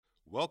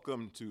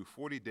Welcome to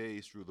 40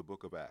 Days Through the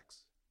Book of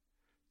Acts.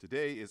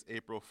 Today is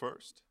April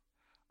 1st.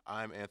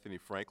 I'm Anthony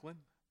Franklin,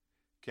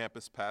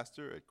 campus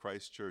pastor at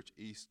Christ Church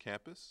East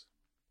Campus.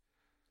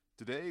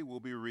 Today we'll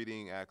be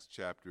reading Acts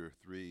chapter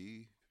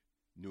 3,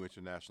 New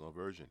International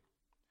Version.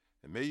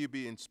 And may you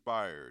be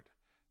inspired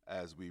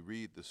as we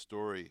read the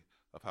story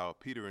of how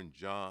Peter and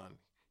John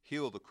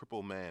healed a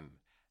crippled man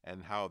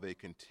and how they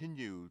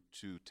continue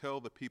to tell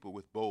the people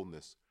with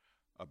boldness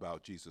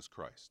about Jesus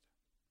Christ.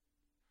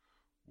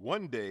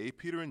 One day,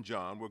 Peter and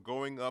John were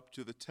going up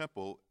to the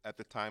temple at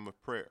the time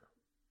of prayer,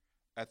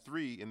 at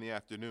 3 in the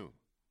afternoon.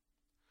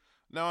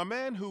 Now a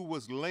man who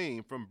was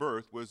lame from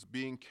birth was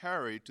being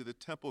carried to the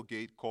temple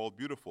gate called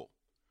Beautiful,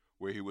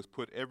 where he was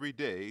put every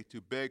day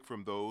to beg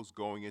from those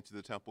going into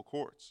the temple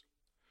courts.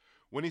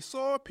 When he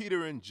saw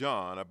Peter and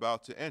John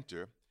about to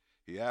enter,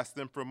 he asked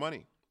them for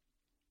money.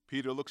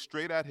 Peter looked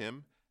straight at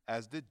him,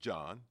 as did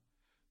John.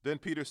 Then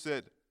Peter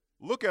said,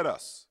 "Look at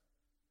us."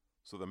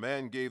 So the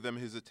man gave them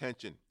his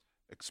attention,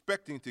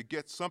 expecting to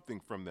get something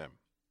from them.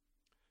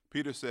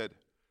 Peter said,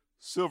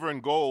 "Silver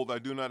and gold I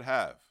do not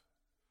have,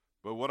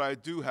 but what I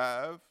do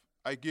have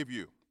I give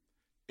you.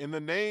 In the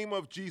name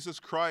of Jesus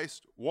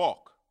Christ,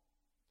 walk."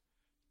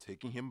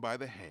 Taking him by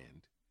the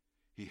hand,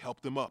 he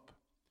helped him up,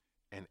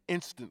 and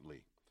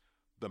instantly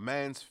the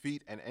man's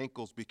feet and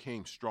ankles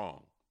became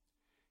strong.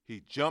 He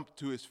jumped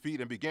to his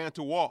feet and began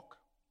to walk.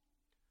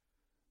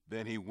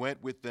 Then he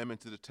went with them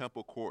into the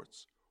temple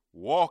courts,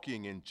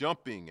 walking and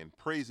jumping and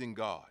praising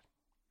God.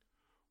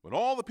 When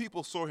all the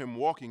people saw him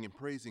walking and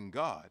praising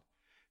God,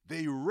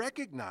 they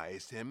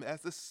recognized him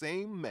as the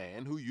same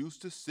man who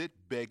used to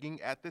sit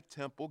begging at the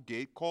temple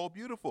gate called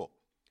Beautiful.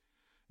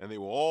 And they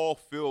were all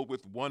filled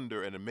with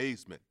wonder and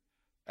amazement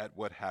at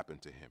what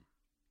happened to him.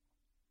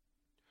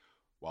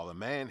 While the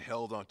man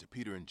held on to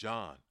Peter and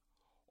John,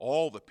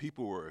 all the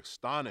people were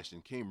astonished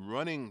and came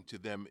running to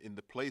them in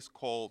the place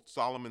called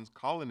Solomon's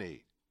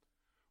Colonnade.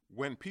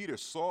 When Peter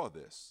saw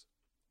this,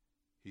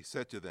 he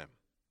said to them,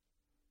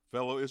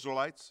 "Fellow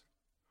Israelites,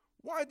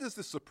 why does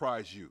this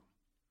surprise you?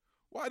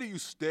 Why do you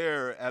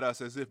stare at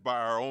us as if by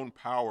our own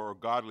power or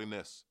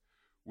godliness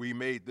we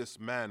made this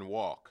man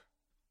walk?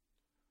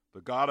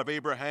 The God of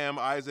Abraham,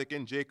 Isaac,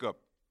 and Jacob,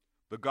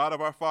 the God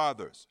of our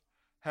fathers,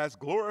 has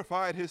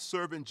glorified his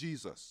servant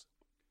Jesus.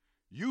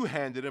 You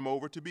handed him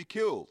over to be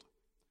killed,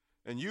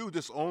 and you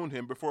disowned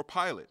him before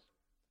Pilate,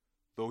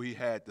 though he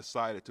had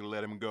decided to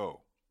let him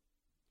go.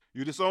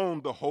 You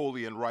disowned the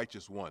holy and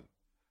righteous one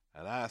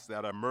and asked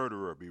that a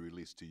murderer be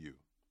released to you.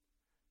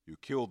 You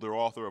killed the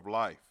author of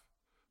life,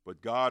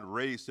 but God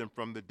raised him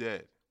from the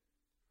dead.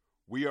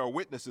 We are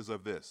witnesses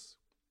of this.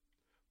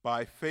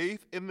 By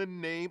faith in the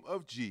name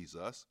of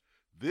Jesus,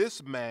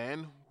 this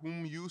man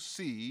whom you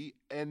see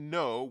and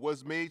know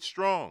was made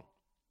strong.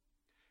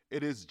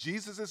 It is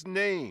Jesus'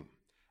 name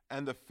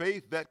and the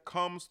faith that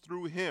comes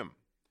through him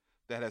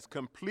that has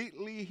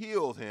completely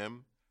healed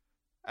him,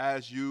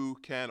 as you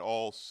can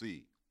all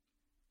see.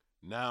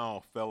 Now,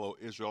 fellow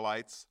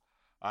Israelites,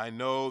 I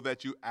know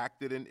that you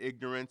acted in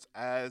ignorance,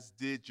 as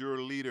did your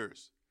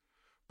leaders.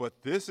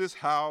 But this is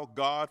how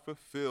God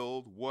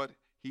fulfilled what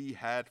he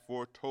had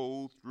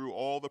foretold through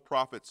all the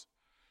prophets,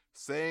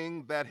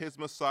 saying that his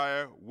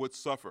Messiah would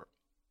suffer.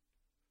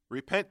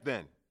 Repent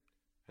then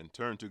and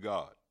turn to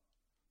God,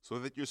 so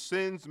that your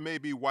sins may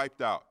be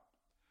wiped out,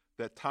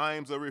 that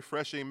times of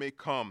refreshing may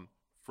come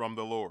from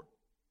the Lord,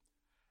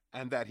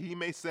 and that he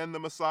may send the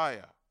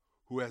Messiah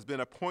who has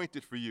been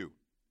appointed for you,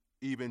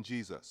 even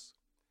Jesus.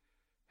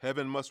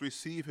 Heaven must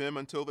receive him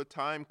until the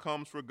time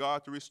comes for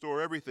God to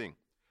restore everything,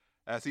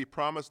 as he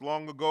promised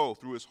long ago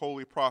through his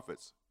holy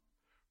prophets.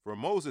 For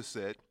Moses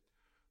said,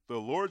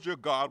 "The Lord your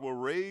God will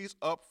raise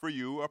up for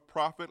you a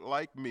prophet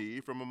like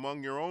me from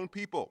among your own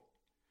people.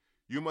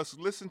 You must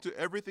listen to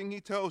everything he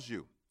tells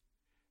you.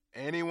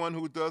 Anyone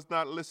who does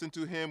not listen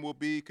to him will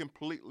be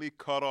completely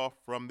cut off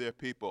from their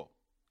people."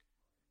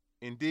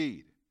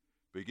 Indeed,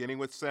 beginning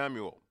with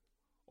Samuel,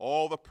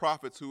 all the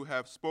prophets who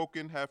have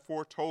spoken have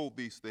foretold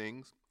these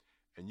things,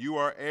 and you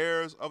are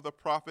heirs of the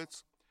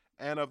prophets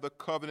and of the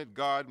covenant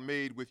God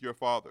made with your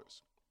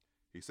fathers.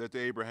 He said to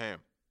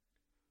Abraham,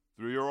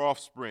 "Through your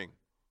offspring,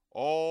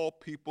 all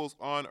peoples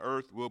on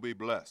earth will be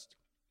blessed."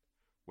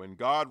 When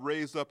God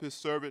raised up his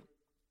servant,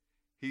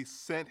 he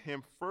sent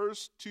him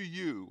first to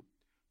you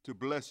to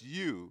bless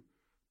you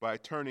by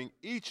turning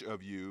each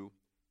of you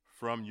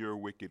from your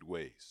wicked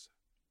ways.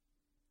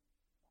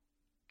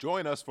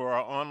 Join us for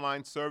our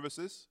online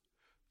services,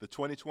 the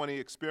 2020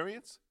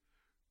 Experience,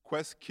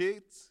 Quest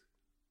Kids,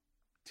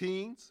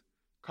 Teens,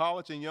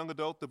 college and young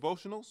adult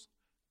devotionals,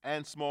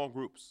 and small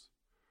groups.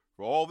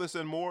 For all this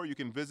and more, you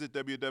can visit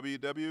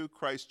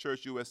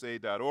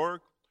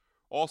www.christchurchusa.org.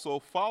 Also,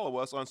 follow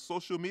us on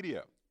social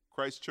media,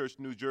 Christ Church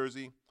New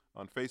Jersey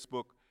on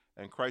Facebook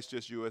and Christ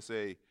Church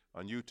USA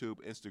on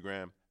YouTube,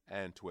 Instagram,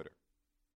 and Twitter.